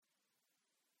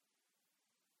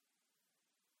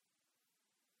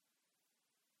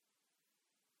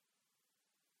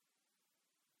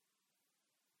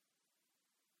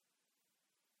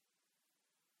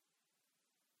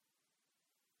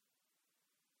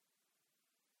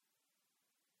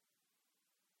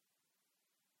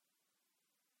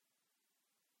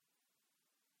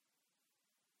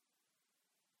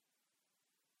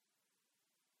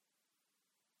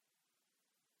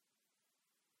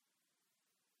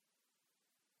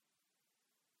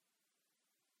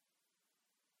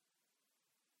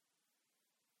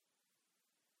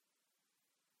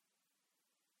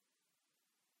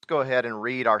go ahead and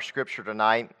read our scripture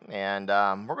tonight, and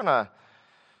we're gonna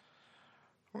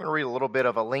read a little bit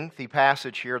of a lengthy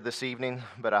passage here this evening,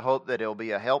 but I hope that it'll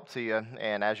be a help to you.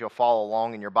 And as you'll follow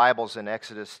along in your Bibles in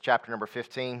Exodus chapter number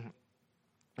 15,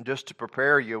 just to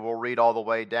prepare you, we'll read all the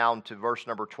way down to verse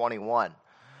number 21.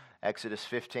 Exodus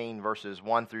 15, verses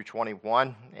 1 through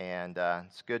 21, and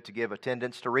it's good to give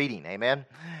attendance to reading, amen?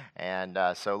 And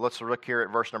so let's look here at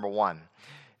verse number 1. It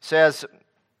says,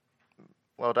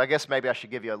 well, I guess maybe I should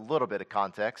give you a little bit of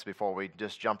context before we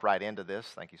just jump right into this.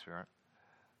 Thank you, sweetheart.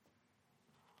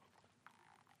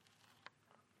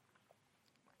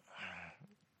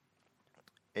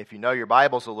 If you know your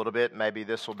Bibles a little bit, maybe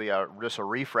this will be just a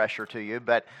refresher to you,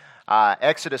 but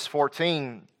Exodus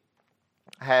 14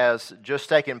 has just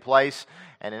taken place,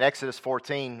 and in Exodus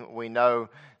 14 we know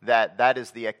that is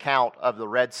the account of the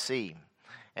Red Sea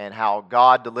and how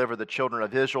God delivered the children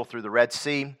of Israel through the Red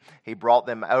Sea. He brought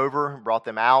them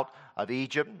out of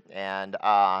Egypt and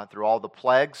through all the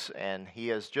plagues, and He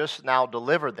has just now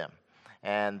delivered them.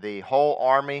 And the whole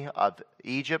army of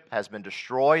Egypt has been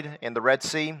destroyed in the Red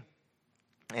Sea,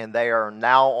 and they are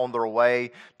now on their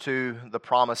way to the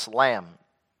Promised Land.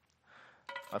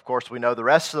 Of course, we know the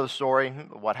rest of the story,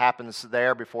 what happens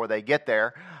there before they get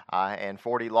there, and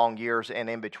 40 long years and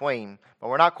in between. But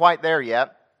we're not quite there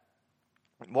yet.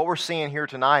 What we're seeing here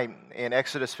tonight in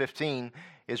Exodus 15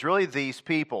 is really these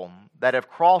people that have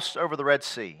crossed over the Red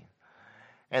Sea,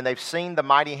 and they've seen the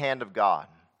mighty hand of God.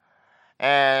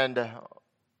 And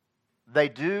they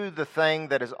do the thing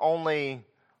that is only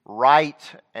right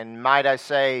and, might I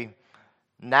say,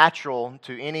 natural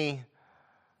to any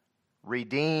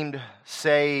redeemed,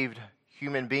 saved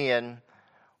human being.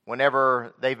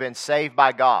 Whenever they've been saved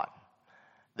by God,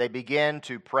 they begin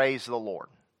to praise the Lord.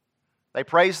 They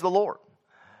praise the Lord.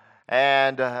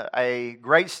 And a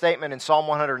great statement in Psalm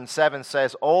 107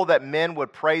 says, "Oh, that men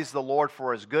would praise the Lord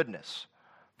for His goodness,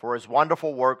 for His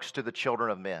wonderful works to the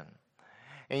children of men."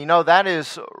 And you know, that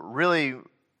is really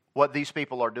what these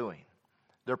people are doing.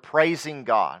 They're praising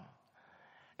God.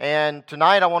 And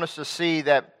tonight I want us to see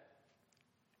that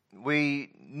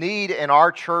we need in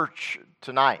our church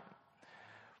tonight,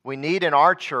 we need in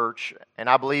our church, and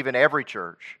I believe in every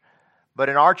church, but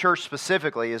in our church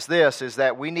specifically is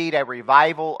that we need a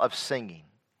revival of singing,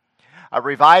 a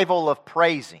revival of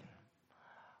praising,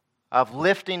 of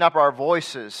lifting up our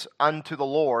voices unto the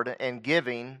Lord and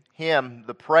giving Him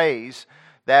the praise,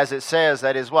 that, as it says,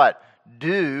 that is what?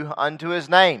 Due unto His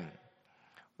name.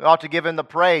 We ought to give Him the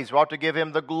praise. We ought to give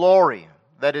Him the glory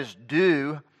that is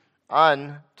due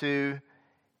unto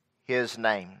His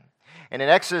name. And in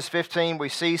Exodus 15, we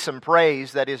see some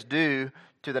praise that is due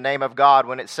to the name of God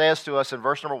when it says to us in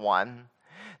verse number 1,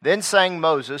 "Then sang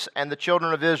Moses and the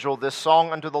children of Israel this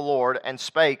song unto the Lord, and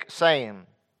spake, saying,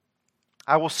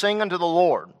 I will sing unto the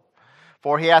Lord,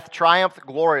 for He hath triumphed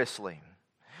gloriously.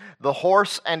 The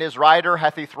horse and his rider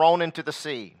hath He thrown into the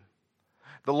sea.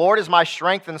 The Lord is my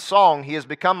strength and song. He has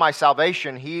become my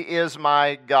salvation. He is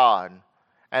my God,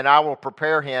 and I will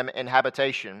prepare Him in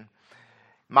habitation.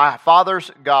 My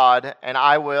father's God, and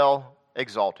I will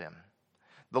exalt Him.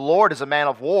 The Lord is a man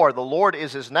of war. The Lord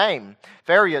is His name.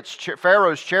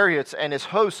 Pharaoh's chariots and his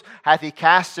hosts hath He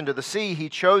cast into the sea. His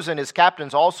chosen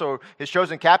captains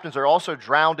are also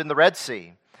drowned in the Red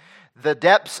Sea. The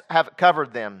depths have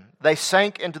covered them. They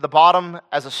sank into the bottom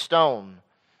as a stone.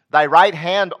 Thy right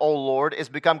hand, O Lord, is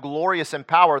become glorious in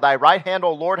power. Thy right hand,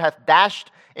 O Lord, hath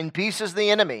dashed in pieces the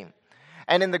enemy.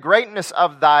 And in the greatness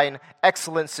of Thine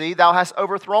excellency Thou hast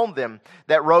overthrown them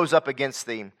that rose up against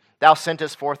Thee. Thou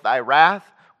sentest forth Thy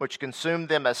wrath, which consumed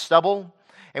them as stubble.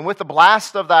 And with the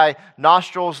blast of Thy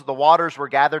nostrils the waters were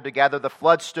gathered together. The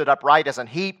flood stood upright as an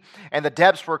heap, and the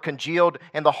depths were congealed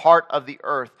in the heart of the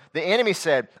earth. The enemy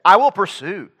said, I will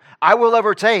pursue, I will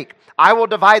overtake, I will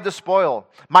divide the spoil.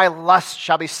 My lust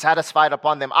shall be satisfied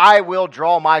upon them. I will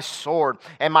draw my sword,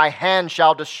 and my hand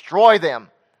shall destroy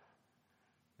them.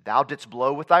 Thou didst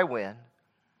blow with Thy wind,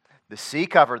 the sea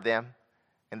covered them,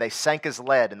 and they sank as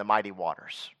lead in the mighty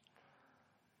waters.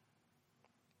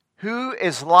 Who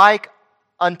is like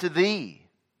unto Thee,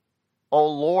 O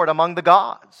Lord, among the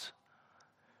gods?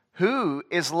 Who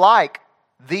is like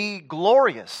Thee,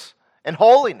 glorious in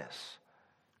holiness,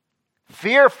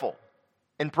 fearful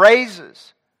in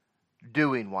praises,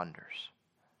 doing wonders?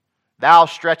 Thou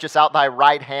stretchest out Thy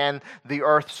right hand, the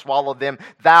earth swallowed them.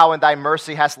 Thou in Thy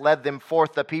mercy hast led them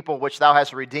forth, the people which Thou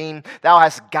hast redeemed. Thou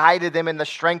hast guided them in the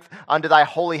strength unto Thy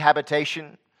holy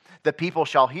habitation. The people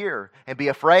shall hear and be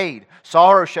afraid.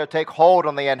 Sorrow shall take hold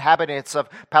on the inhabitants of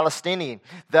Palestine.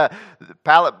 Then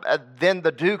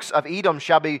the dukes of Edom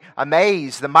shall be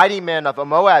amazed. The mighty men of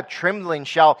Moab trembling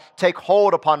shall take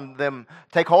hold upon them.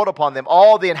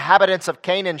 All the inhabitants of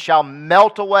Canaan shall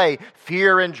melt away.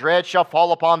 Fear and dread shall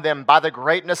fall upon them. By the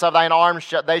greatness of thine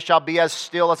arms they shall be as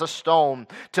still as a stone,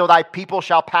 till thy people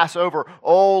shall pass over.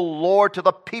 O Lord, till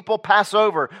the people pass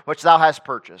over, which thou hast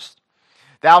purchased.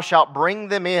 Thou shalt bring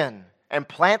them in and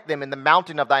plant them in the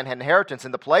mountain of thine inheritance,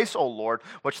 in the place, O Lord,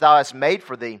 which thou hast made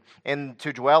for thee, and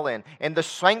to dwell in the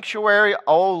sanctuary,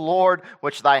 O Lord,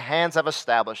 which thy hands have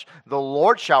established. The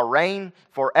Lord shall reign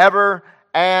forever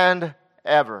and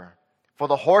ever. For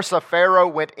the horse of Pharaoh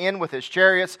went in with his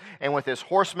chariots and with his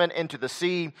horsemen into the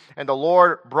sea, and the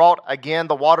Lord brought again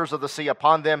the waters of the sea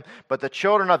upon them. But the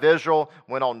children of Israel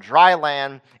went on dry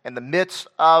land in the midst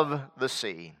of the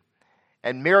sea.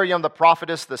 And Miriam the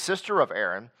prophetess, the sister of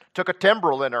Aaron, took a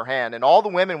timbrel in her hand, and all the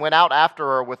women went out after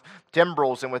her with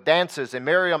timbrels and with dances. And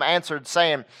Miriam answered,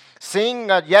 saying, Sing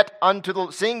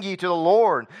ye to the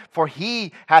Lord, for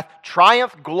he hath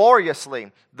triumphed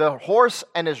gloriously. The horse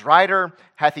and his rider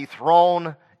hath he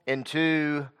thrown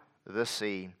into the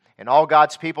sea. And all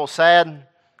God's people said,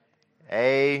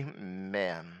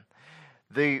 Amen.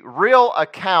 The real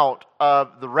account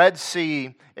of the Red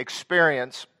Sea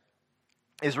experience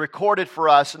is recorded for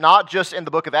us not just in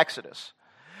the book of Exodus,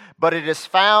 but it is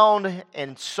found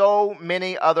in so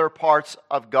many other parts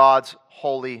of God's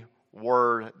holy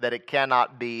word that it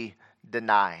cannot be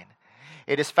denied.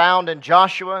 It is found in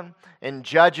Joshua, in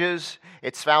Judges,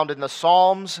 it's found in the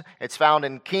Psalms, it's found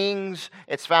in Kings,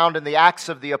 it's found in the Acts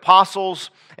of the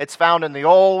Apostles, it's found in the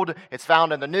Old, it's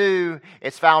found in the New,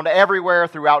 it's found everywhere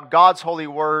throughout God's holy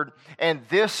word. And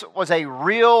this was a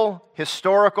real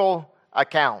historical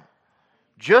account.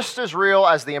 Just as real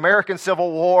as the American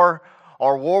Civil War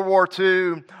or World War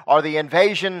II or the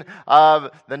invasion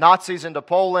of the Nazis into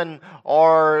Poland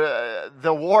or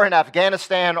the war in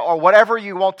Afghanistan or whatever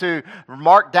you want to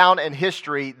mark down in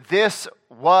history, this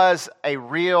was a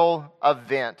real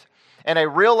event. And a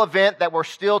real event that we're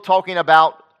still talking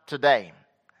about today.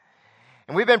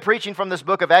 And we've been preaching from this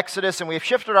book of Exodus, and we've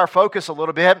shifted our focus a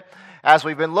little bit as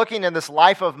we've been looking in this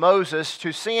life of Moses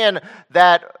to seeing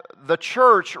that the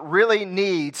church really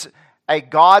needs a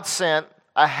God-sent,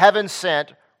 a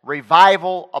heaven-sent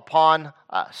revival upon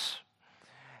us.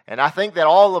 And I think that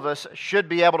all of us should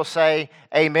be able to say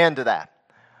amen to that.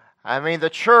 I mean, the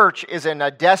church is in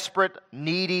a desperate,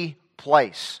 needy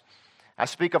place. I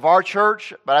speak of our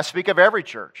church, but I speak of every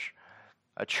church.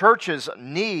 Churches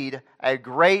need a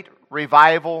great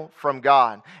revival from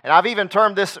God. And I've even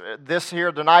termed this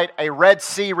here tonight a Red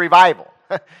Sea revival.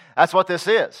 That's what this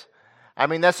is. I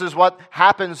mean, this is what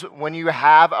happens when you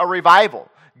have a revival.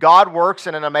 God works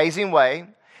in an amazing way.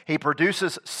 He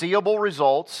produces seeable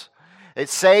results. It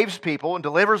saves people and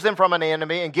delivers them from an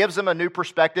enemy and gives them a new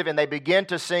perspective, and they begin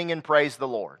to sing and praise the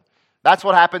Lord. That's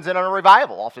what happens in a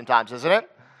revival oftentimes, isn't it?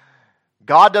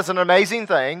 God does an amazing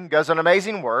thing, does an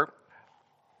amazing work,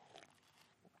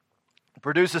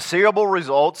 produces seeable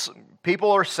results,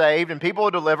 people are saved, and people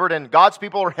are delivered, and God's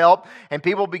people are helped, and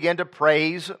people begin to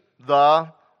praise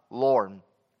the Lord.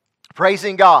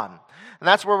 Praising God. And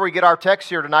that's where we get our text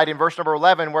here tonight in verse number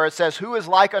 11, where it says, Who is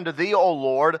like unto thee, O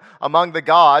Lord, among the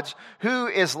gods? Who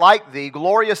is like thee,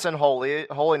 glorious in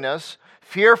holiness,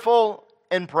 fearful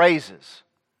in praises,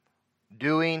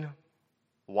 doing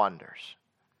wonders?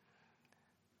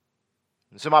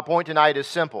 And so my point tonight is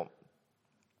simple.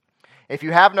 If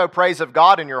you have no praise of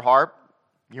God in your heart,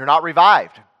 you're not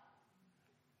revived.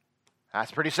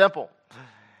 That's pretty simple.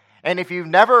 And if you've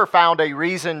never found a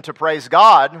reason to praise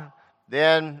God,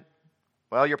 then,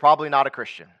 well, you're probably not a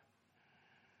Christian.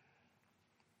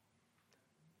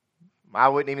 I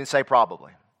wouldn't even say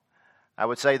probably. I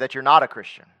would say that you're not a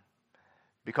Christian,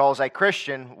 because a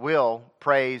Christian will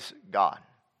praise God.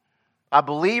 A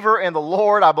believer in the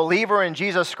Lord, a believer in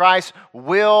Jesus Christ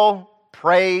will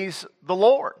praise the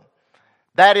Lord.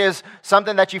 That is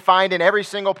something that you find in every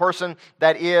single person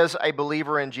that is a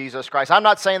believer in Jesus Christ. I'm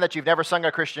not saying that you've never sung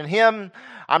a Christian hymn.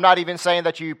 I'm not even saying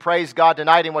that you praise God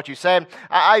tonight in what you said.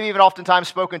 I've even oftentimes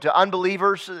spoken to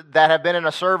unbelievers that have been in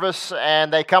a service,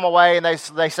 and they come away and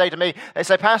they say to me,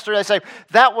 Pastor,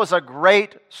 that was a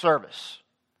great service.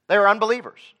 They were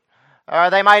unbelievers. Or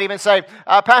they might even say,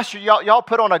 Pastor, y'all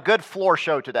put on a good floor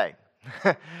show today.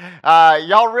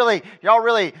 Y'all really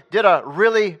did a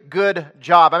really good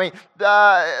job. I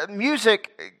mean,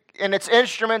 music and its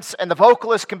instruments and the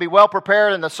vocalist can be well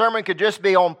prepared, and the sermon could just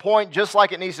be on point, just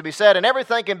like it needs to be said, and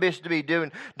everything can be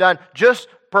done just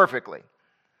perfectly.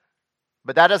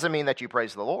 But that doesn't mean that you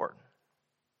praise the Lord.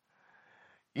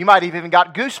 You might have even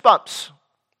got goosebumps,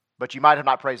 but you might have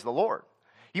not praised the Lord.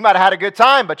 You might have had a good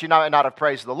time, but you might not have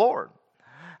praised the Lord.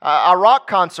 A rock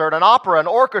concert, an opera, an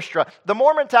orchestra, the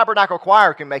Mormon Tabernacle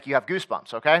Choir can make you have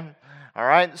goosebumps, okay? All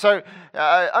right? So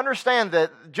understand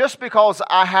that just because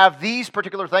I have these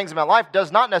particular things in my life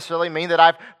does not necessarily mean that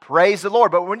I've praised the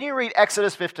Lord. But when you read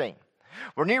Exodus 15,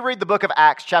 when you read the book of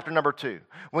Acts, chapter number 2,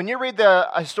 when you read the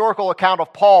historical account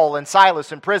of Paul and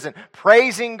Silas in prison,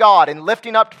 praising God and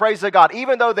lifting up praise to God,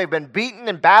 even though they've been beaten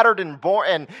and battered and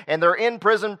they're in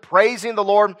prison, praising the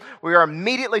Lord, we are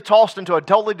immediately tossed into a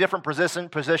totally different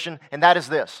position, and that is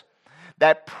this,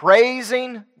 that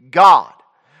praising God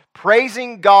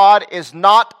is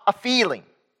not a feeling.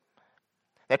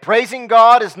 That praising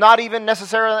God is not even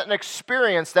necessarily an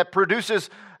experience that produces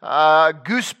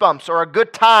goosebumps or a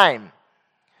good time.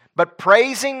 But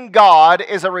praising God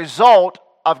is a result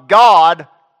of God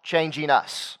changing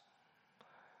us.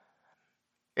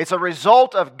 It's a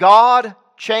result of God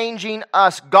changing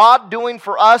us. God doing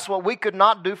for us what we could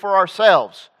not do for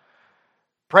ourselves.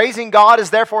 Praising God is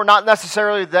therefore not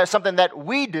necessarily something that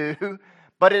we do,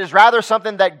 but it is rather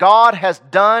something that God has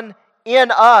done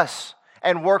in us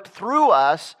and worked through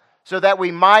us so that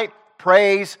we might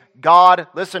praise God,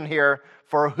 listen here,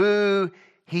 for who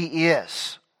He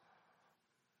is.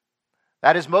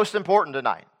 That is most important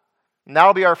tonight. And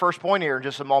that'll be our first point here in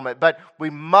just a moment. But we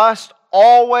must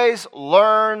always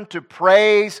learn to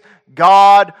praise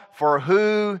God for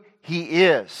who He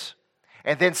is.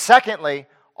 And then secondly,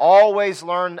 always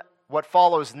learn what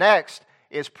follows next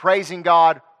is praising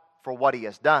God for what He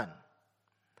has done.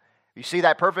 You see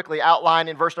that perfectly outlined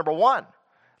in verse number 1.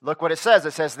 Look what it says.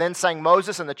 It says, "Then sang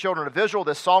Moses and the children of Israel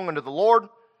this song unto the Lord,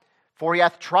 for He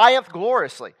hath triumphed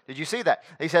gloriously." Did you see that?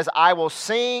 He says, "I will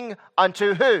sing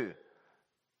unto" who?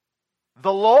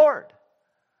 The Lord.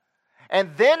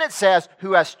 And then it says,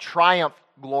 "who has triumphed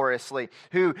gloriously,"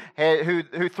 who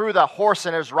threw the horse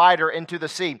and his rider into the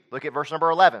sea. Look at verse number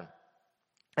 11.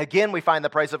 Again, we find the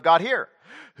praise of God here.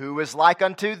 "Who is like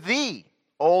unto thee,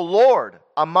 O Lord,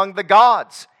 among the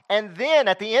gods?" And then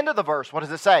at the end of the verse, what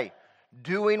does it say?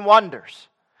 "Doing wonders."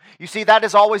 You see, that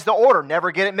is always the order.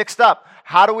 Never get it mixed up.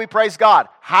 How do we praise God?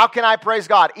 How can I praise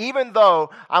God? Even though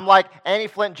I'm like Annie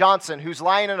Flint Johnson, who's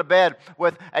lying in a bed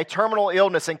with a terminal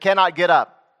illness and cannot get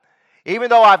up. Even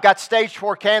though I've got stage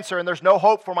 4 cancer and there's no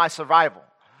hope for my survival.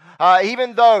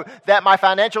 Even though that my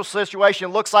financial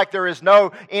situation looks like there is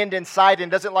no end in sight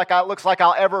and looks like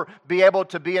I'll ever be able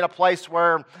to be in a place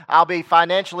where I'll be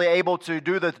financially able to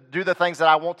do the things that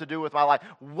I want to do with my life.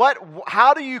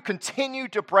 How do you continue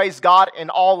to praise God in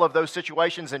all of those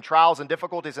situations and trials and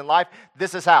difficulties in life?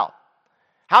 This is how.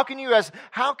 How can you as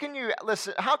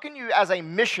a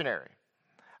missionary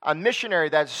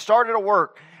that started a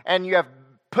work and you have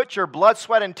put your blood,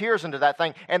 sweat, and tears into that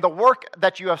thing, and the work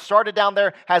that you have started down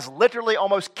there has literally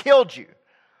almost killed you.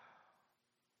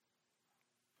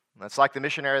 That's like the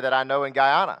missionary that I know in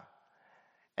Guyana.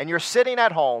 And you're sitting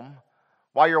at home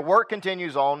while your work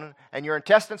continues on, and your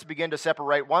intestines begin to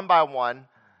separate one by one,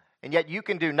 and yet you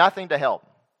can do nothing to help.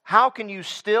 How can you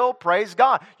still praise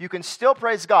God? You can still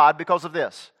praise God because of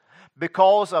this.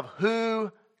 Because of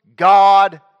who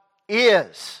God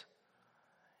is.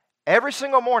 Every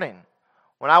single morning,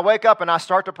 when I wake up and I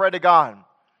start to pray to God,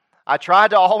 I try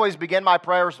to always begin my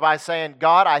prayers by saying,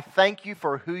 "God, I thank you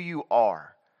for who you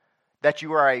are. That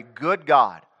you are a good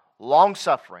God,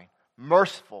 long-suffering,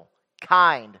 merciful,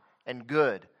 kind, and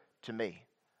good to me."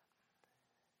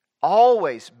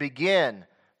 Always begin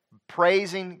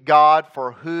praising God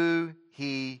for who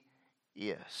He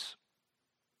is.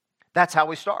 That's how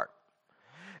we start.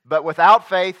 But without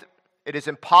faith, it is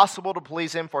impossible to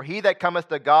please Him, for he that cometh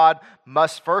to God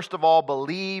must first of all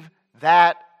believe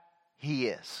that He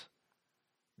is.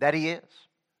 That He is.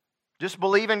 Just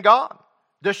believe in God.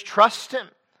 Just trust Him.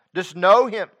 Just know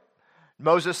Him.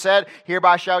 Moses said,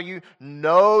 "Hereby shall you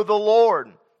know the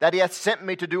Lord, that He hath sent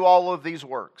me to do all of these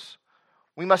works."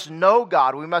 We must know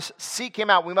God. We must seek Him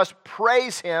out. We must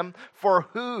praise Him for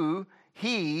who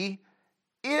He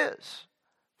is.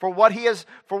 For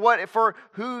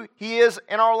who He is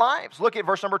in our lives. Look at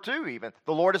verse number 2 even.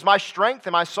 "The Lord is my strength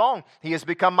and my song. He has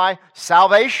become my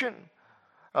salvation."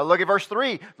 Look at verse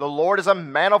 3. "The Lord is a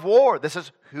man of war." This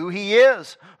is who He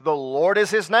is. "The Lord is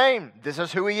His name." This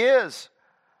is who He is.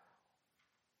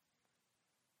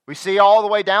 We see all the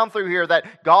way down through here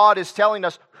that God is telling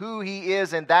us who He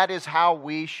is, and that is how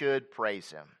we should praise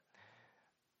Him.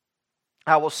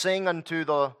 "I will sing unto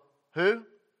the" who?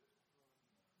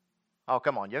 Oh,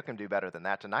 come on, you can do better than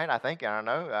that tonight, I think. I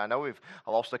know we've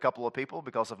lost a couple of people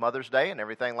because of Mother's Day and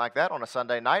everything like that on a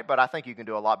Sunday night, but I think you can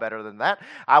do a lot better than that.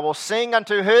 "I will sing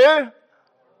unto" who?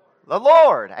 The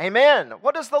Lord. Amen.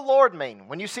 What does the Lord mean?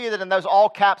 When you see it in those all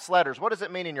caps letters, what does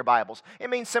it mean in your Bibles? It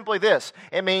means simply this.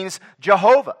 It means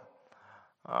Jehovah.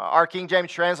 Our King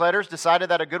James translators decided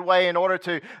that a good way in order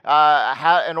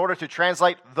to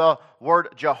translate the word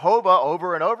Jehovah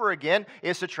over and over again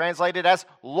is to translate it as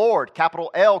Lord.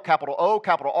 Capital L, capital O,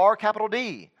 capital R, capital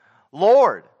D.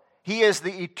 Lord. He is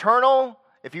the eternal.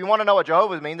 If you want to know what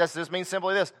Jehovah means, this means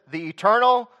simply this: the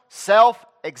eternal,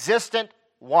 self-existent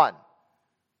one.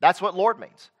 That's what Lord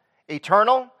means.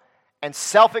 Eternal and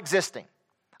self-existing.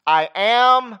 I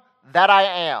am that I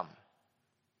am.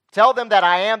 Tell them that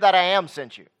I am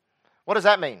sent you. What does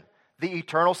that mean? The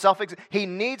eternal self-existent. He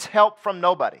needs help from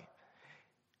nobody.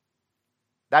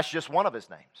 That's just one of his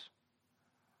names.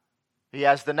 He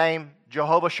has the name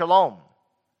Jehovah Shalom,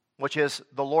 which is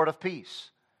the Lord of peace.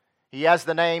 He has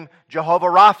the name Jehovah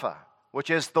Rapha, which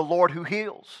is the Lord who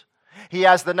heals. He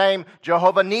has the name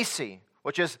Jehovah Nisi,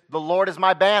 which is the Lord is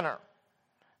my banner.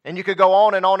 And you could go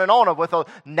on and on and on with the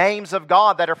names of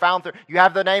God that are found through. You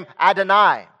have the name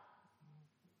Adonai,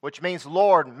 which means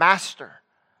Lord, Master.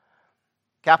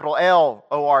 Capital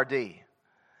L-O-R-D.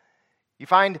 You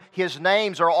find his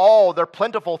names they're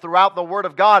plentiful throughout the Word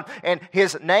of God, and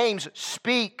his names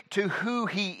speak to who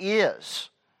he is.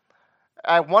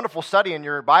 A wonderful study in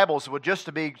your Bibles would just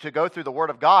to go through the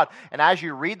Word of God, and as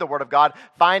you read the Word of God,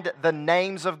 find the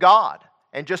names of God,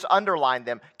 and just underline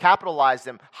them, capitalize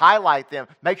them, highlight them,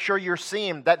 make sure you're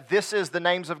seeing that this is the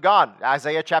names of God.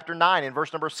 Isaiah chapter 9 and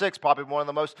verse number 6, probably one of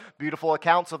the most beautiful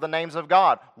accounts of the names of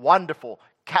God. Wonderful,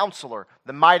 Counselor,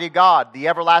 the mighty God, the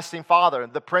everlasting Father,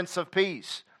 the Prince of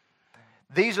Peace.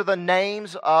 These are the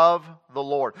names of the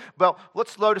Lord. Well,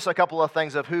 let's notice a couple of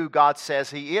things of who God says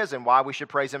He is and why we should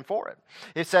praise Him for it.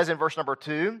 It says in verse number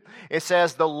 2, it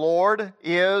says, "The Lord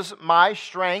is my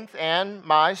strength and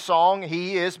my song.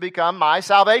 He is become my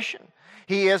salvation.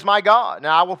 He is my God, and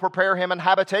I will prepare Him an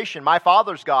habitation, my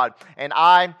Father's God, and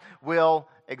I will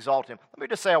exalt Him." Let me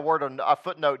just say a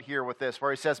footnote here with this,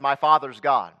 where He says, "my Father's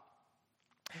God."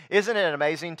 Isn't it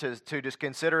amazing to just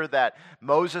consider that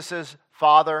Moses'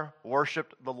 father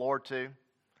worshipped the Lord too?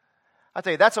 I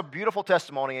tell you, that's a beautiful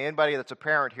testimony. Anybody that's a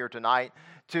parent here tonight,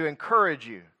 to encourage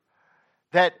you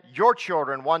that your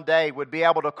children one day would be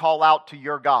able to call out to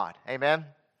your God. Amen?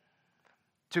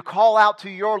 To call out to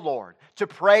your Lord, to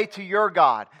pray to your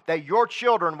God, that your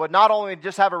children would not only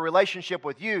just have a relationship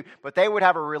with you, but they would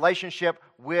have a relationship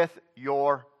with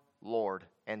your Lord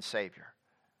and Savior.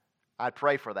 I'd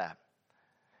pray for that.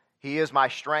 He is my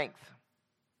strength.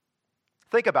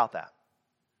 Think about that.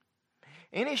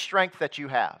 Any strength that you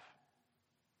have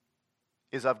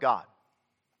is of God.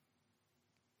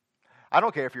 I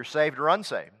don't care if you're saved or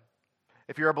unsaved.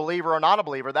 If you're a believer or not a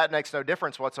believer, that makes no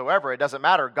difference whatsoever. It doesn't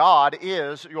matter. God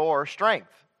is your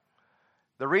strength.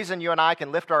 The reason you and I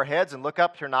can lift our heads and look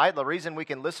up tonight, the reason we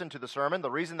can listen to the sermon, the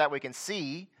reason that we can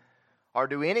see or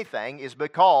do anything is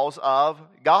because of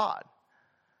God.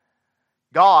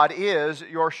 God is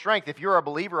your strength. If you're a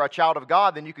believer, a child of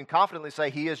God, then you can confidently say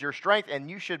He is your strength, and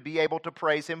you should be able to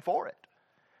praise Him for it.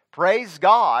 Praise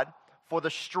God for the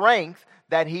strength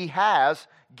that He has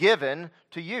given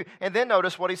to you. And then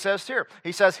notice what He says here.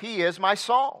 He says, He is my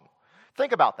song.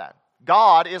 Think about that.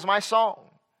 God is my song.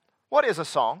 What is a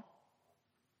song?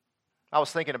 I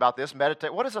was thinking about this,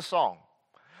 meditate. What is a song?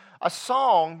 A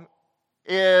song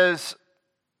is...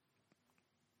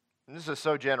 This is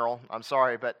so general, I'm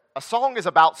sorry, but a song is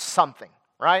about something,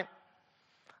 right?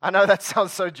 I know that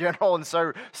sounds so general and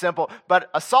so simple, but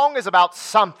a song is about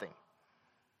something.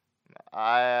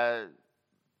 Dr.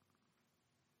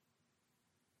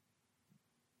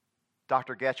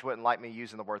 Getch wouldn't like me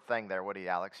using the word thing there, would he,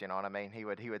 Alex? You know what I mean? He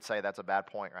would say that's a bad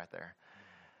point right there.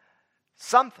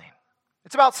 Something.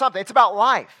 It's about something. It's about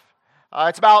life.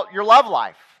 It's about your love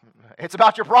life. It's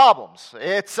about your problems.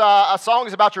 It's a song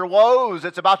is about your woes.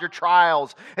 It's about your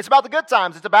trials. It's about the good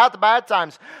times. It's about the bad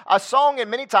times. A song, in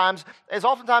many times, is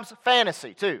oftentimes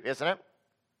fantasy too, isn't it?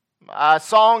 A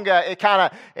song,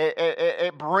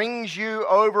 it brings you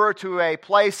over to a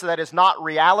place that is not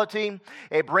reality.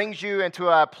 It brings you into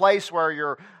a place where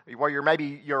you're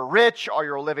rich, or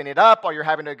you're living it up, or you're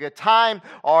having a good time,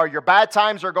 or your bad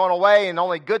times are going away, and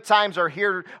only good times are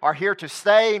here to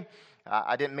stay.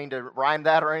 I didn't mean to rhyme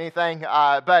that or anything,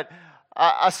 but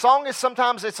a song is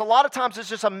a lot of times it's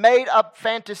just a made-up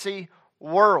fantasy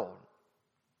world.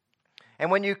 And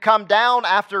when you come down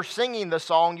after singing the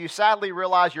song, you sadly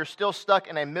realize you're still stuck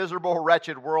in a miserable,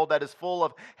 wretched world that is full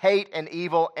of hate and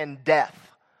evil and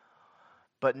death.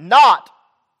 But not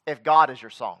if God is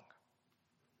your song.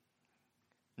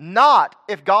 Not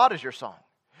if God is your song.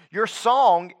 Your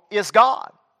song is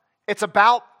God. It's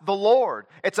about the Lord.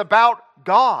 It's about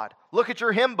God. Look at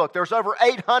your hymn book. There's over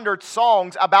 800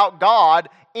 songs about God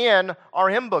in our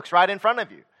hymn books right in front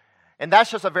of you. And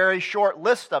that's just a very short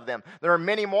list of them. There are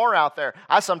many more out there.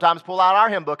 I sometimes pull out our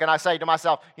hymn book and I say to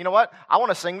myself, you know what? I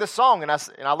want to sing this song. And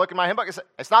I look at my hymn book and say,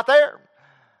 it's not there.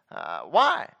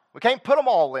 Why? We can't put them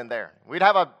all in there. We'd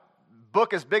have a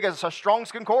book as big as a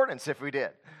Strong's Concordance if we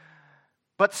did.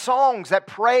 But songs that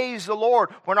praise the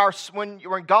Lord, when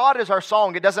God is our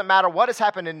song, it doesn't matter what has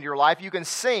happened in your life. You can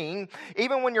sing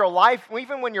even when your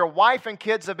wife and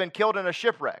kids have been killed in a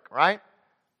shipwreck, right?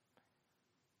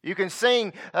 You can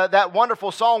sing that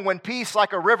wonderful song, when peace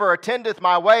like a river attendeth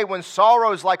my way, when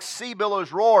sorrows like sea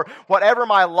billows roar. Whatever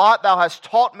my lot thou hast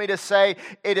taught me to say,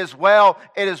 it is well,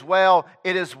 it is well,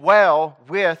 it is well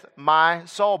with my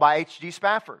soul, by H.G.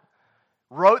 Spafford.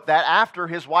 Wrote that after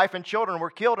his wife and children were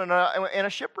killed in a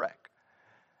shipwreck.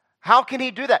 How can he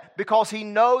do that? Because he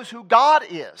knows who God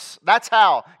is. That's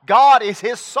how. God is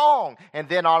his song. And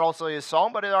then not also his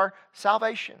song, but our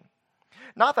salvation.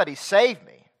 Not that he saved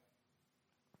me.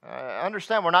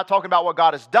 Understand, we're not talking about what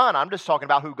God has done. I'm just talking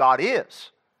about who God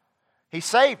is. He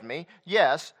saved me,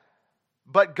 yes,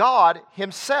 but God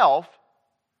himself,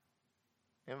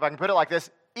 if I can put it like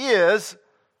this, is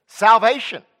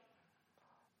salvation.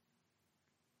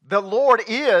 The Lord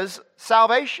is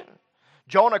salvation.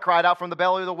 Jonah cried out from the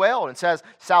belly of the whale and says,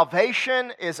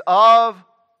 salvation is of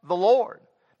the Lord,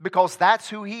 because that's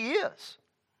who he is.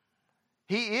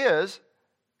 He is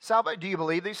salvation. Do you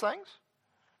believe these things?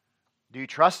 Do you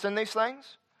trust in these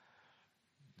things?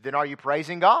 Then are you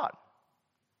praising God?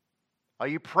 Are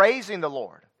you praising the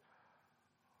Lord?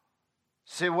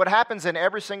 See, what happens in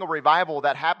every single revival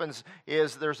that happens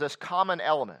is there's this common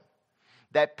element.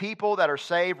 That people that are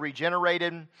saved,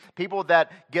 regenerated, people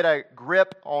that get a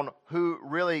grip on who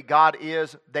really God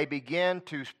is, they begin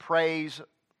to praise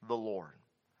the Lord.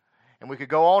 And we could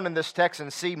go on in this text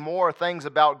and see more things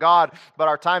about God, but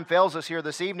our time fails us here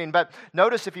this evening. But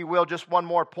notice, if you will, just one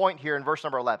more point here in verse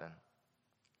number 11.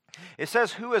 It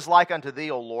says, who is like unto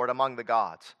thee, O Lord, among the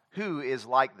gods? Who is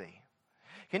like thee?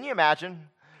 Can you imagine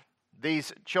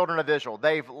these children of Israel?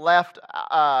 They've left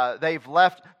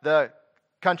the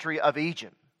country of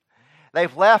Egypt.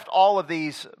 They've left all of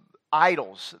these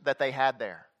idols that they had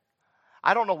there.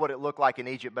 I don't know what it looked like in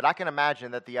Egypt, but I can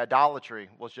imagine that the idolatry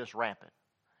was just rampant.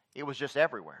 It was just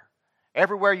everywhere.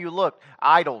 Everywhere you looked,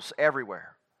 idols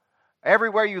everywhere.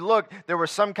 Everywhere you looked, there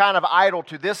was some kind of idol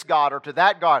to this god or to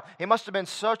that god. It must have been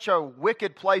such a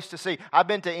wicked place to see. I've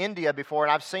been to India before,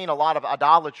 and I've seen a lot of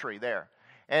idolatry there.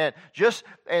 And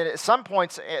at some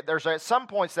points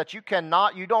that you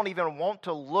don't even want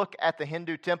to look at the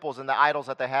Hindu temples and the idols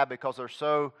that they have, because they're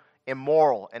so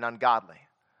immoral and ungodly.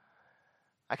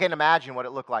 I can't imagine what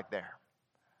it looked like there.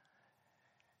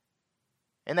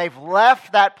 And they've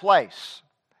left that place.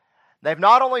 They've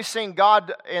not only seen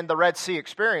God in the Red Sea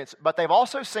experience, but they've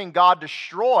also seen God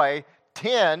destroy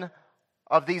 10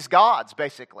 of these gods,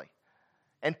 basically,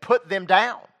 and put them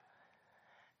down.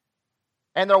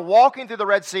 And they're walking through the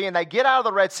Red Sea, and they get out of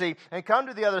the Red Sea and come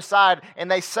to the other side, and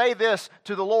they say this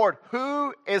to the Lord,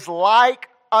 who is like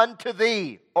unto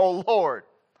thee, O Lord,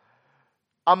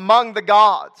 among the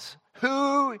gods?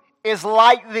 Who is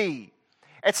like thee?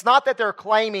 It's not that they're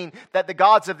claiming that the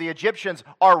gods of the Egyptians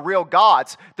are real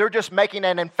gods. They're just making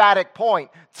an emphatic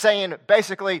point, saying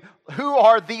basically, who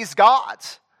are these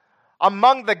gods?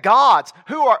 Among the gods,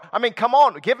 come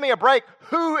on, give me a break.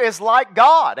 Who is like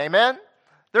God? Amen?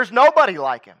 There's nobody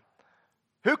like him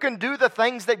who can do the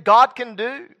things that God can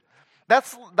do.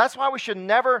 That's why we should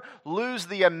never lose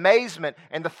the amazement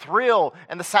and the thrill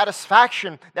and the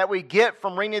satisfaction that we get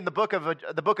from reading the book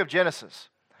of Genesis.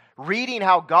 Reading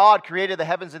how God created the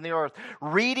heavens and the earth.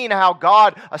 Reading how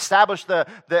God established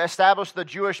the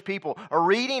Jewish people. Or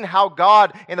reading how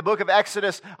God in the book of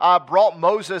Exodus brought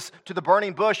Moses to the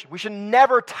burning bush. We should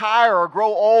never tire or grow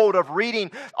old of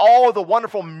reading all of the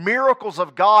wonderful miracles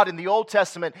of God in the Old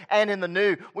Testament and in the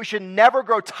New. We should never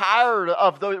grow tired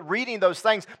of reading those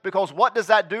things, because what does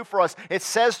that do for us? It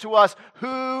says to us,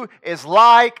 who is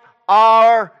like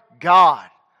our God?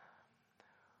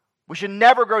 We should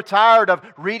never grow tired of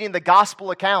reading the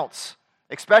gospel accounts,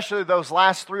 especially those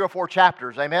last 3 or 4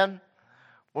 chapters, amen?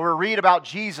 Where we read about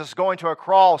Jesus going to a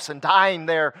cross and dying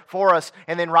there for us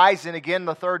and then rising again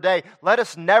the third day. Let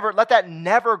that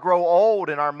never grow old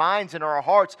in our minds and our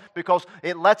hearts, because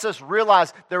it lets us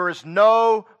realize there is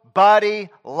nobody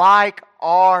like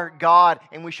our God,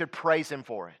 and we should praise Him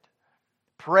for it.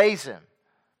 Praise Him.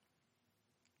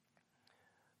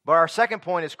 But our second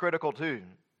point is critical too.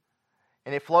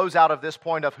 And it flows out of this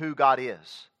point of who God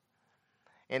is.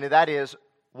 And that is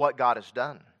what God has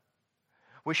done.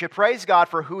 We should praise God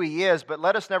for who He is, but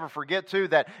let us never forget, too,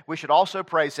 that we should also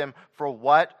praise Him for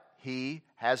what He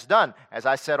has done. As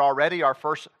I said already, our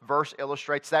first verse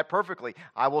illustrates that perfectly.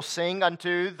 I will sing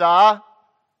unto the...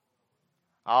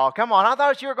 Oh, come on. I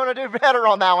thought you were going to do better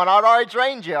on that one. I'd already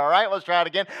trained you, all right? Let's try it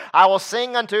again. I will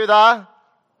sing unto the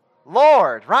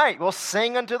Lord, right? We'll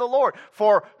sing unto the Lord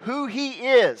for who He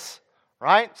is,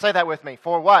 right? Say that with me.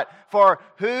 For what? For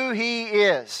who He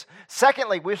is.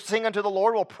 Secondly, we sing unto the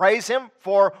Lord. We'll praise Him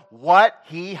for what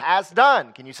He has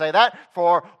done. Can you say that?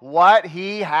 For what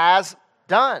He has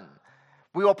done.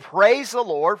 We will praise the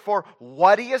Lord for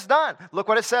what He has done. Look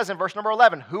what it says in verse number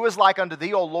 11. Who is like unto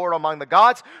Thee, O Lord, among the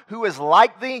gods? Who is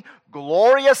like Thee,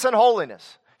 glorious in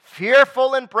holiness,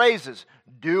 fearful in praises,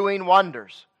 doing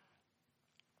wonders?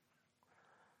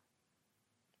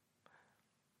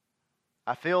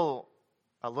 I feel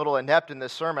a little inept in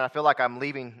this sermon. I feel like I'm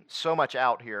leaving so much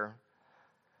out here,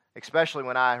 especially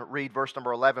when I read verse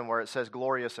number 11 where it says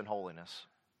glorious in holiness.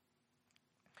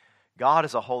 God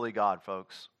is a holy God,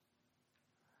 folks.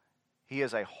 He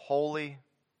is a holy,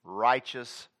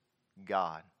 righteous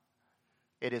God.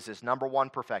 It is His number one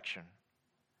perfection.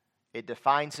 It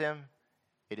defines Him.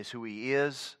 It is who He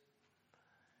is.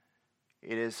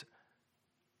 It is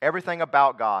everything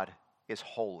about God is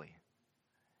holy.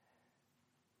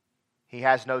 He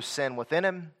has no sin within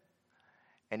Him,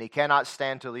 and He cannot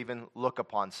stand to even look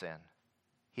upon sin.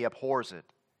 He abhors it.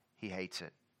 He hates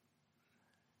it.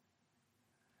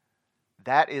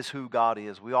 That is who God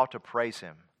is. We ought to praise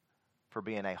Him for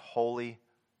being a holy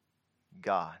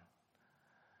God.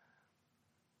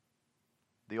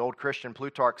 The old Christian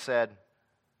Plutarch said,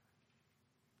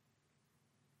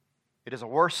 it is a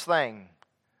worse thing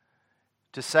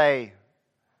to say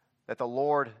that the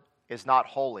Lord is not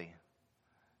holy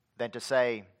than to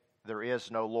say there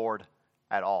is no Lord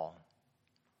at all.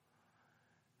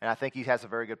 And I think he has a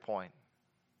very good point.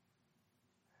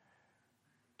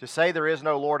 To say there is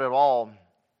no Lord at all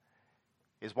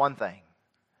is one thing.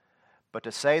 But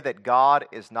to say that God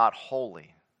is not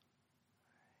holy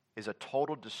is a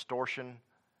total distortion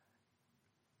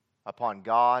upon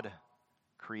God,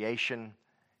 creation,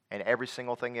 and every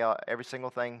single thing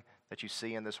that you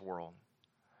see in this world.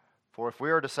 For if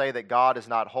we are to say that God is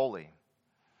not holy,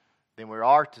 then we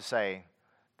are to say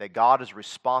that God is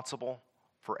responsible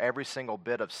for every single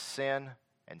bit of sin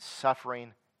and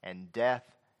suffering and death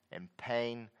and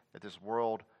pain that this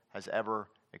world has ever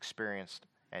experienced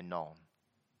and known.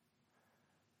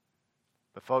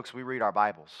 But folks, we read our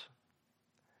Bibles,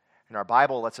 and our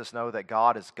Bible lets us know that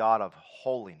God is God of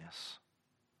holiness,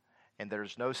 and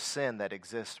there's no sin that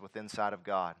exists within inside of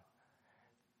God,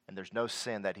 and there's no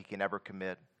sin that He can ever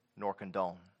commit nor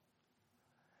condone.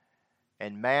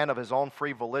 And man of his own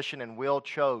free volition and will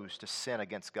chose to sin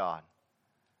against God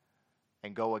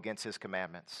and go against His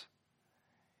commandments.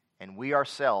 And we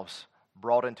ourselves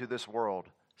brought into this world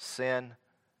sin,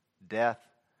 death,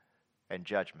 and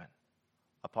judgment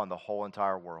upon the whole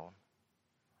entire world.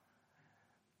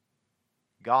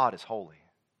 God is holy.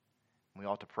 We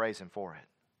ought to praise Him for it.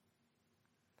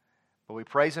 But we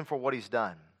praise Him for what He's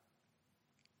done.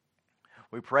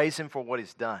 We praise Him for what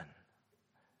He's done.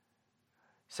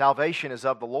 Salvation is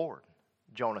of the Lord,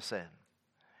 Jonah said.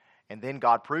 And then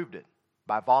God proved it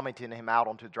by vomiting him out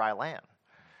onto dry land.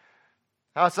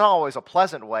 Now, it's not always a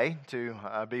pleasant way to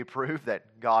be proved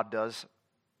that God does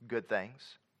good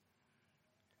things.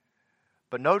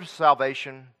 But no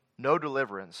salvation, no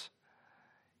deliverance,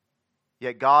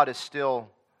 yet God is still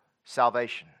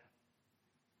salvation.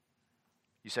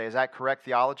 You say, is that correct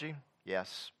theology?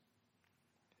 Yes.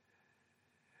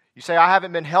 You say, I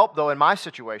haven't been helped, though, in my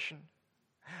situation.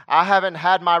 I haven't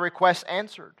had my request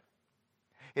answered.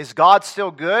 Is God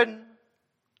still good?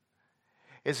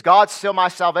 Is God still my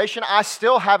salvation? I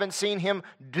still haven't seen Him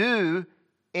do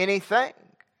anything.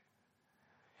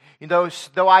 You know,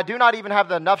 though I do not even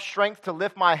have enough strength to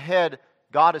lift my head,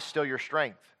 God is still your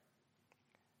strength.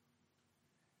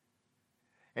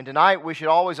 And tonight we should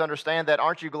always understand that,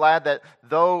 aren't you glad that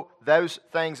though those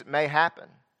things may happen,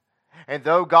 and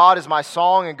though God is my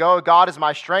song, and though God is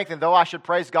my strength, and though I should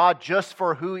praise God just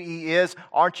for who He is,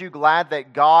 aren't you glad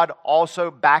that God also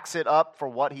backs it up for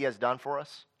what He has done for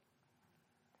us?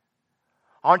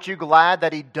 Aren't you glad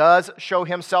that He does show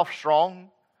Himself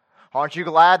strong? Aren't you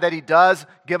glad that He does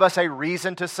give us a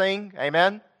reason to sing?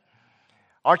 Amen?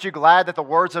 Aren't you glad that the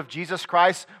words of Jesus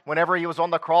Christ, whenever He was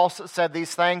on the cross, said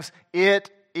these things?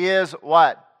 It is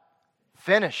what?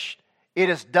 Finished. It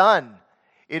is done.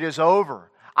 It is over.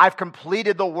 I've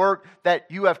completed the work that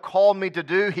you have called me to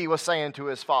do, He was saying to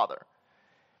His Father.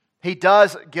 He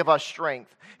does give us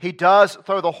strength. He does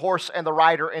throw the horse and the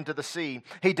rider into the sea.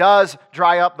 He does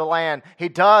dry up the land. He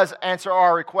does answer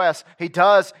our requests. He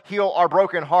does heal our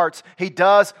broken hearts. He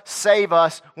does save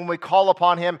us when we call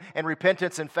upon Him in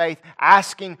repentance and faith,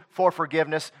 asking for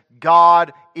forgiveness.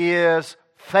 God is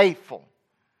faithful.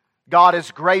 God is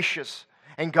gracious.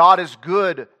 And God is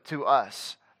good to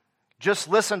us. Just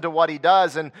listen to what He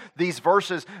does in these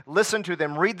verses. Listen to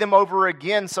them. Read them over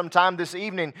again sometime this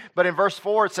evening. But in verse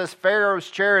 4 it says, Pharaoh's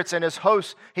chariots and his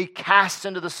hosts He cast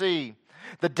into the sea.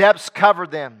 The depths covered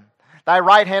them. Thy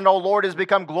right hand, O Lord, has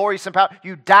become glorious and powerful.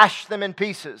 You dashed them in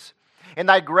pieces. In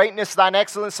Thy greatness, Thine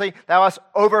excellency, Thou hast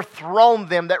overthrown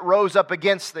them that rose up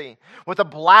against Thee. With the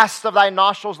blast of Thy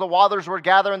nostrils, the waters were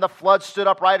gathered, and the flood stood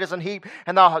upright as an heap,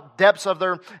 and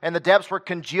the depths were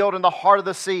congealed in the heart of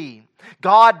the sea.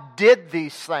 God did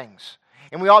these things.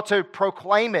 And we ought to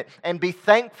proclaim it and be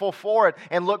thankful for it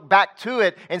and look back to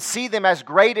it and see them as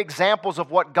great examples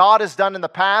of what God has done in the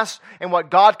past and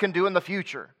what God can do in the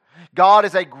future. God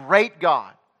is a great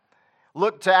God.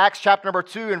 Look to Acts chapter number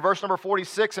 2 and verse number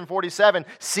 46 and 47.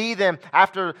 See them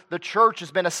after the church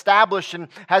has been established and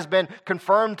has been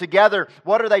confirmed together.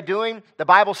 What are they doing? The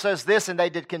Bible says this, and they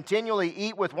did continually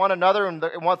eat with one another and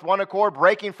with one accord,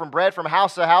 breaking from bread from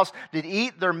house to house, did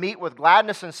eat their meat with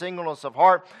gladness and singleness of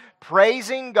heart,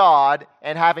 praising God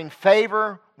and having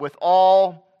favor with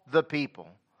all the people.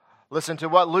 Listen to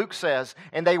what Luke says.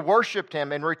 And they worshipped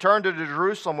Him and returned to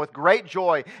Jerusalem with great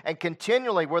joy, and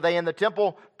continually were they in the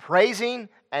temple praising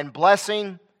and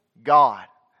blessing God.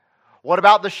 What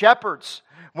about the shepherds?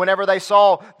 Whenever they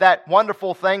saw that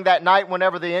wonderful thing that night,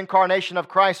 whenever the incarnation of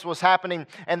Christ was happening,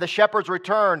 and the shepherds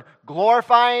returned,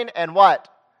 glorifying and what?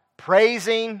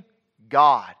 Praising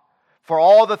God for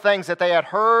all the things that they had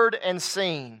heard and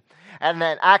seen. And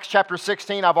then Acts chapter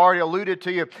 16, I've already alluded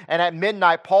to you. And at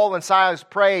midnight, Paul and Silas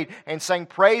prayed and sang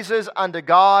praises unto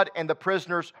God, and the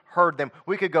prisoners heard them.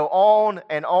 We could go on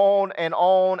and on and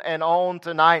on and on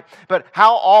tonight. But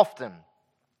how often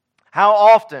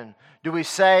do we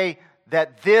say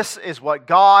that this is what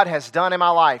God has done in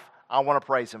my life? I want to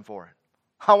praise Him for it.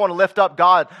 I want to lift up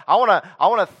God. I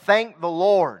want to thank the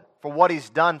Lord for what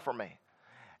He's done for me.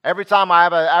 Every time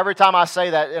I say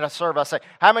that in a service, I say,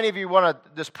 how many of you want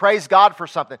to just praise God for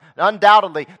something?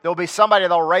 Undoubtedly, there will be somebody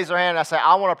that will raise their hand and I say,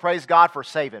 I want to praise God for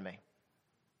saving me.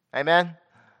 Amen?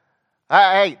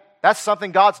 Hey, that's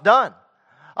something God's done.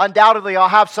 Undoubtedly, I'll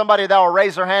have somebody that will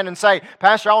raise their hand and say,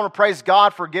 Pastor, I want to praise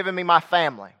God for giving me my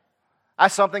family.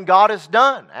 That's something God has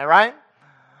done, all right?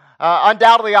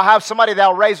 Undoubtedly, I'll have somebody that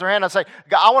will raise their hand and say,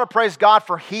 I want to praise God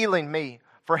for healing me,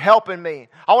 for helping me.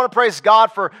 I want to praise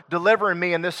God for delivering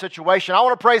me in this situation. I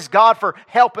want to praise God for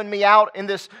helping me out in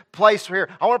this place here.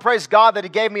 I want to praise God that He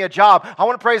gave me a job. I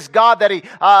want to praise God that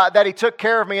He took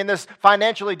care of me in this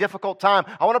financially difficult time.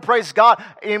 I want to praise God,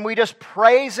 and we just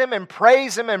praise Him and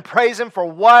praise Him and praise Him for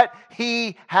what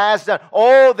He has done.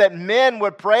 Oh, that men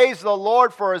would praise the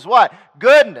Lord for His what?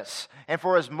 Goodness, and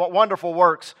for His wonderful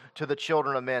works to the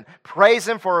children of men. Praise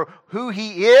Him for who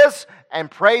He is, and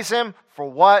praise Him for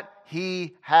what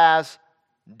He has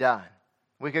done.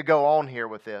 We could go on here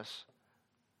with this.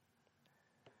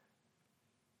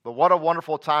 But what a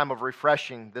wonderful time of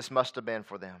refreshing this must have been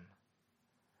for them.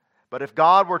 But if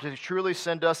God were to truly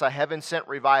send us a heaven-sent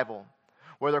revival,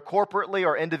 whether corporately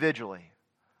or individually,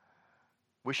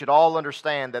 we should all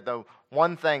understand that the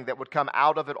one thing that would come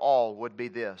out of it all would be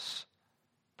this: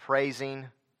 praising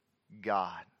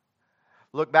God.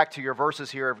 Look back to your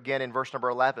verses here again in verse number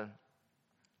 11.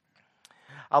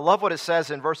 I love what it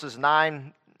says in verses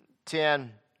 9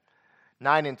 and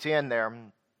 10 there.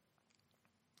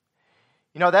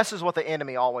 You know, this is what the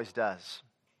enemy always does.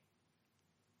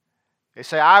 They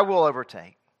say, I will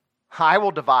overtake, I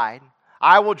will divide,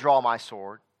 I will draw my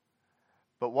sword.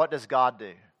 But what does God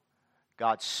do?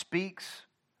 God speaks,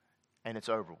 and it's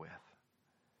over with.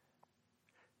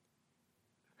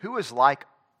 Who is like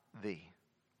thee,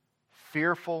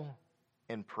 fearful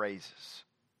in praises?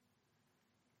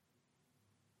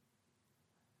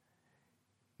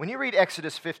 When you read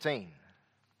Exodus 15,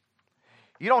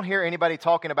 you don't hear anybody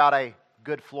talking about a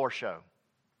good floor show.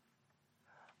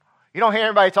 You don't hear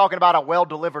anybody talking about a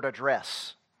well-delivered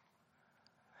address.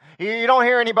 You don't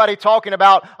hear anybody talking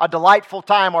about a delightful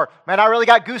time or, man, I really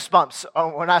got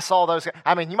goosebumps when I saw those.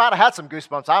 I mean, you might have had some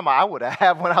goosebumps. I would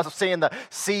have when I was seeing the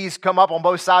seas come up on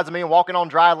both sides of me and walking on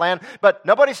dry land. But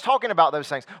nobody's talking about those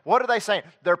things. What are they saying?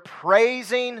 They're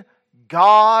praising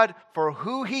God for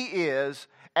who He is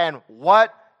and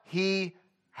what He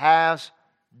has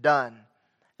done.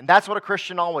 And that's what a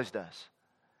Christian always does.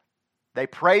 They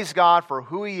praise God for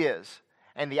who He is.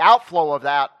 And the outflow of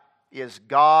that is,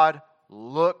 God,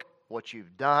 look what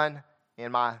you've done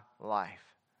in my life.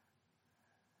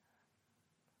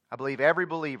 I believe every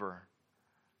believer,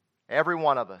 every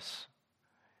one of us,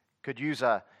 could use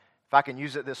if I can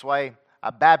use it this way,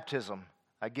 a baptism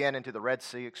again into the Red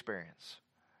Sea experience.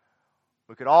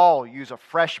 We could all use a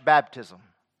fresh baptism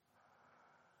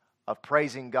of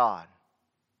praising God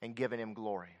and giving Him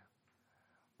glory.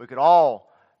 We could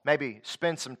all maybe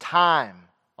spend some time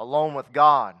alone with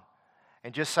God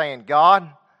and just saying, God,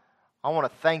 I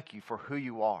want to thank you for who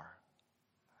you are.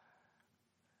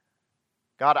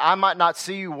 God, I might not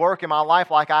see you work in my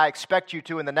life like I expect you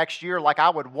to in the next year, like I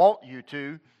would want you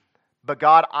to, but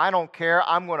God, I don't care.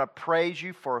 I'm going to praise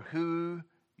you for who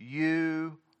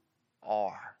you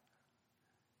are.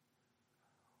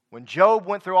 When Job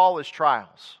went through all his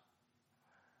trials,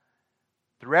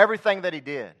 through everything that he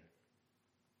did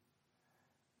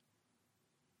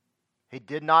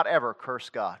not ever curse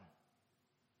God.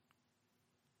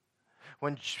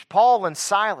 When Paul and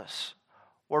Silas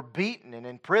were beaten and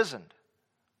imprisoned,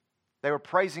 they were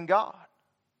praising God,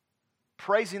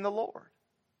 praising the Lord.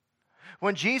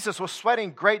 When Jesus was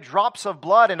sweating great drops of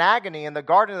blood in agony in the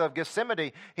Garden of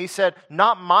Gethsemane, He said,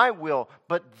 not my will,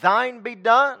 but thine be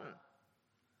done.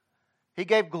 He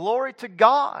gave glory to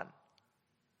God.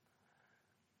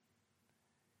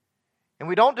 And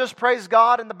we don't just praise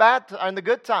God in the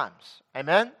good times.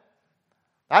 Amen?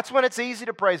 That's when it's easy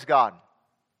to praise God.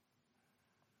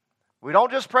 We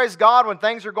don't just praise God when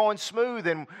things are going smooth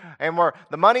and where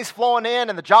the money's flowing in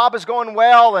and the job is going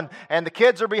well and the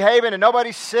kids are behaving and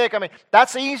nobody's sick. I mean,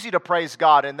 that's easy to praise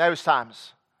God in those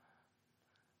times.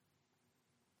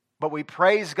 But we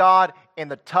praise God in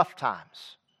the tough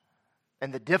times,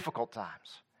 in the difficult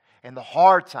times, in the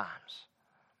hard times.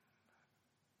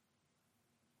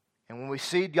 And when we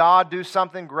see God do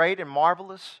something great and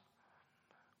marvelous,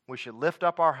 we should lift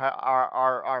up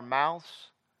our mouths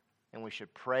and we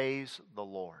should praise the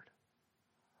Lord.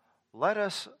 Let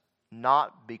us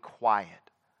not be quiet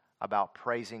about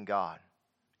praising God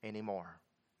anymore,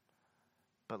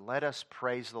 but let us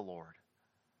praise the Lord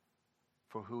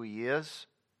for who He is,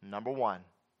 number one,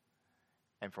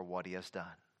 and for what He has done.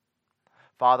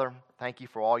 Father, thank you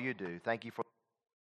for all you do. Thank you for